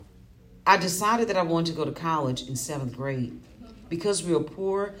I decided that I wanted to go to college in 7th grade. Because we were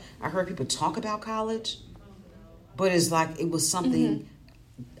poor, I heard people talk about college, but it's like it was something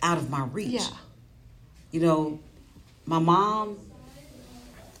out of my reach. Yeah. You know, my mom,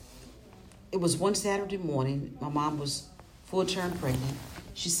 it was one Saturday morning. My mom was full-term pregnant.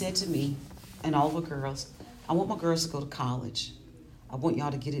 She said to me and all the girls, I want my girls to go to college. I want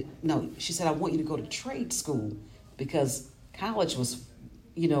y'all to get it. No, she said, I want you to go to trade school because college was,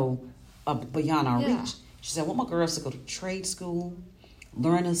 beyond our reach. She said, I want my girls to go to trade school,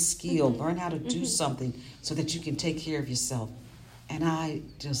 learn a skill, learn how to do something so that you can take care of yourself. And I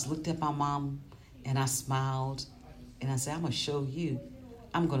just looked at my mom and I smiled and I said, I'm going to show you.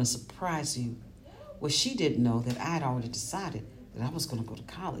 I'm going to surprise you. Well, she didn't know that I had already decided that I was going to go to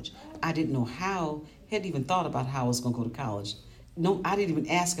college. I didn't know how, hadn't even thought about how I was going to go to college. No, I didn't even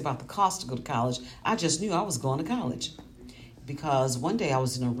ask about the cost to go to college. I just knew I was going to college. Because one day I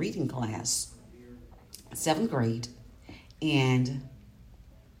was in a reading class, 7th grade, and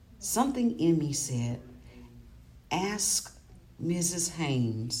something in me said, ask Mrs.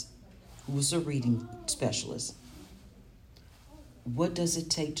 Haynes, who was a reading specialist, what does it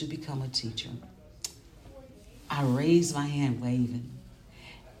take to become a teacher? I raised my hand waving.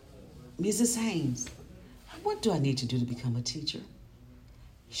 Mrs. Haynes, what do I need to do to become a teacher?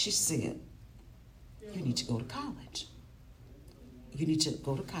 She said, you need to go to college. You need to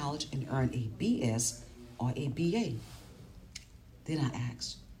go to college and earn a BS or a BA. Then I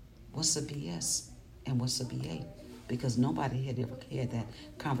asked, what's a BS and what's a BA? Because nobody had ever had that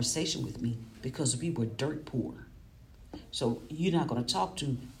conversation with me because we were dirt poor. So you're not going to talk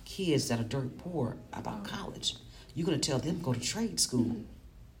to kids that are dirt poor about college. You're going to tell them go to trade school.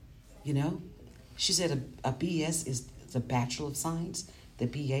 You know? She said a BS is the Bachelor of Science. The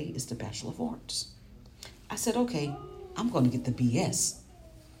BA is the Bachelor of Arts. I said, okay, I'm going to get the BS.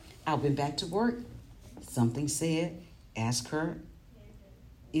 I went back to work. Something said, ask her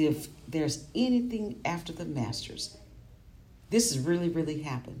if there's anything after the master's. This has really, really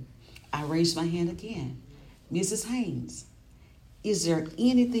happened. I raised my hand again. Mrs. Haynes, is there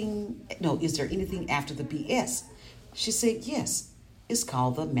anything after the BS? She said, yes, it's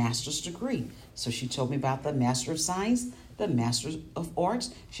called the master's degree. So she told me about the Master of Science, the Master of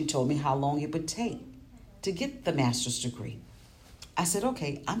Arts. She told me how long it would take to get the master's degree. I said,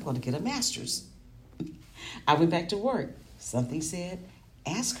 okay, I'm going to get a master's. I went back to work. Something said,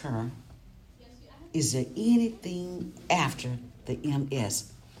 ask her, is there anything after the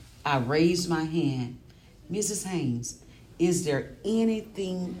MS? I raised my hand. Mrs. Haynes, is there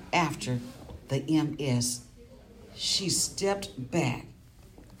anything after the MS? She stepped back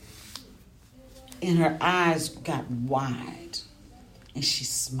and her eyes got wide and she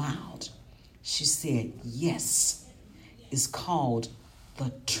smiled. She said, yes, it's called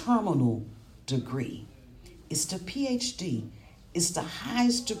the terminal degree. It's the PhD. It's the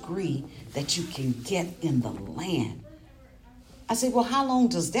highest degree that you can get in the land. I said, well, how long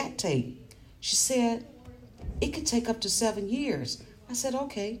does that take? She said, it could take up to 7 years. I said,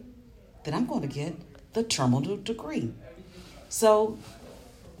 okay, then I'm going to get the terminal degree. So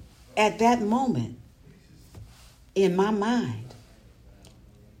at that moment, in my mind,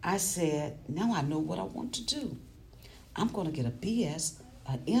 I said, now I know what I want to do. I'm going to get a BS,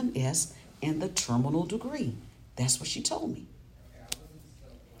 an MS, and the terminal degree. That's what she told me.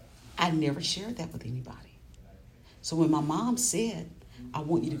 I never shared that with anybody. So when my mom said, I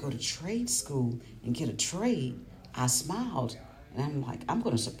want you to go to trade school and get a trade, I smiled. And I'm like, I'm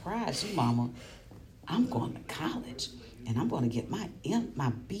going to surprise you, Mama. I'm going to college, and I'm going to get my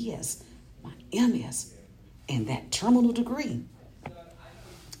BS, my MS, and that terminal degree.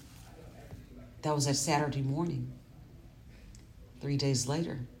 That was that Saturday morning. 3 days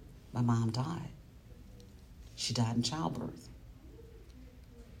later, my mom died. She died in childbirth.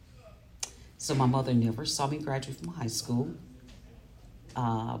 So my mother never saw me graduate from high school.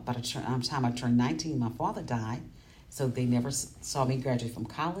 By the time I turned 19, my father died. So they never saw me graduate from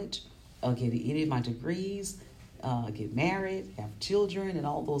college or get any of my degrees, get married, have children, and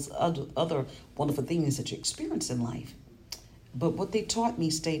all those other wonderful things that you experience in life. But what they taught me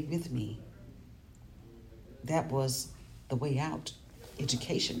stayed with me. That was the way out.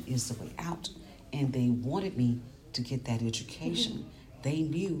 Education is the way out. And they wanted me to get that education. Mm-hmm. They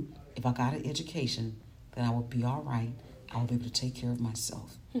knew if I got an education, that I would be all right. I would be able to take care of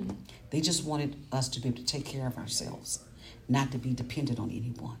myself. Mm-hmm. They just wanted us to be able to take care of ourselves, not to be dependent on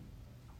anyone.